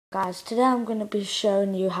Guys, today I'm going to be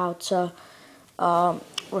showing you how to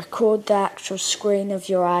record the actual screen of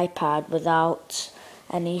your iPad without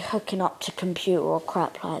any hooking up to computer or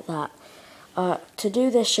crap like that. To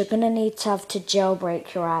do this, you're going to need to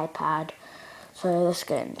jailbreak your iPad. So let's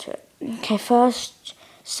get into it. Okay, first,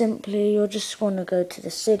 simply you'll just want to go to the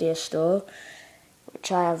Cydia store,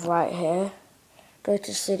 which I have right here. Go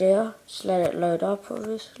to Cydia, just let it load up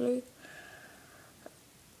obviously.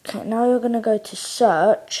 Okay, now you're going to go to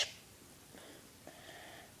search.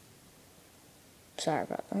 Sorry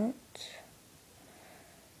about that.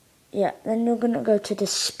 Yeah, then you're going to go to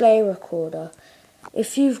display recorder.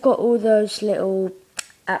 If you've got all those little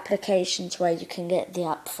applications where you can get the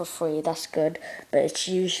app for free, that's good. But it's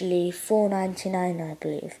usually $4.99, I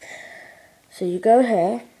believe. So you go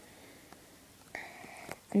here.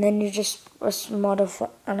 And then you just press modify.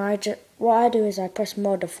 And what I do is I press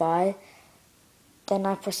modify. Then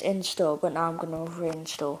I press install. But now I'm going to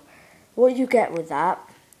reinstall. What you get with that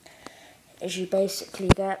is you basically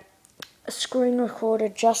get a screen recorder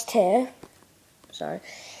just here.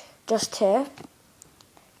 Just here.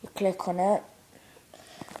 You click on it,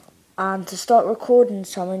 and to start recording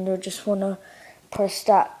something, you'll just want to press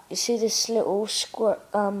that. You see this little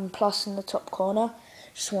plus in the top corner?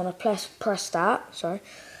 Just want to press that. Sorry.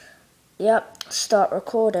 Yep. Start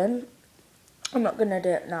recording. I'm not gonna do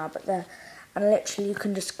it now, but there. And literally, you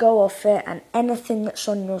can just go off it, and anything that's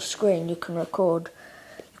on your screen, you can record.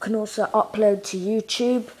 You can also upload to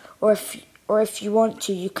YouTube, or if you want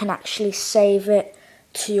to, you can actually save it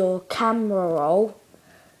to your camera roll.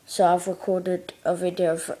 So I've recorded a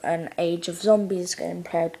video of an Age of Zombies game,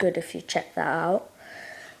 played good if you check that out.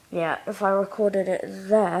 Yeah, if I recorded it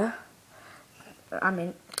there,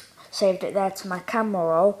 saved it there to my camera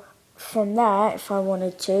roll, from there, if I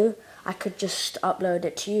wanted to, I could just upload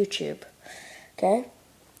it to YouTube. Okay?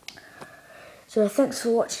 So thanks for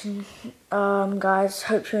watching, guys.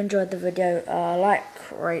 Hope you enjoyed the video. Like,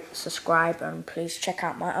 rate, subscribe, and please check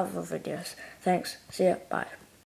out my other videos. Thanks. See ya. Bye.